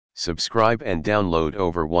Subscribe and download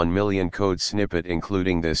over 1 million code snippet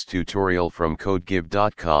including this tutorial from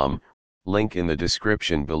codegive.com, link in the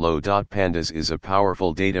description below. Pandas is a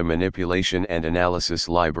powerful data manipulation and analysis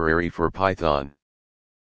library for Python.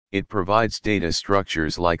 It provides data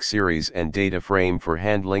structures like series and DataFrame for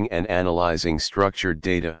handling and analyzing structured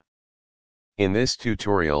data. In this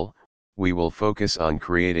tutorial, we will focus on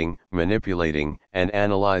creating, manipulating, and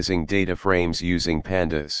analyzing data frames using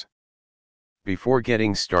Pandas. Before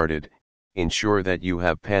getting started, ensure that you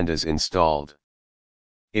have Pandas installed.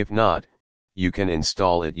 If not, you can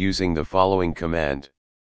install it using the following command.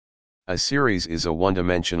 A series is a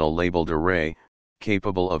one-dimensional labeled array,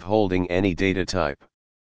 capable of holding any data type.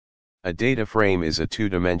 A data frame is a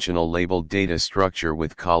two-dimensional labeled data structure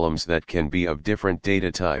with columns that can be of different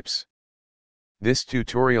data types. This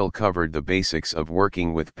tutorial covered the basics of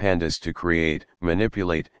working with Pandas to create,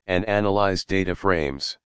 manipulate, and analyze data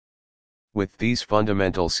frames. With these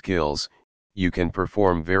fundamental skills, you can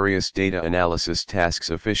perform various data analysis tasks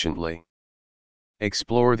efficiently.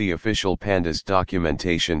 Explore the official Pandas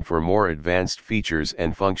documentation for more advanced features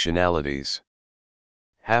and functionalities.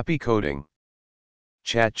 Happy coding!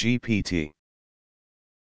 ChatGPT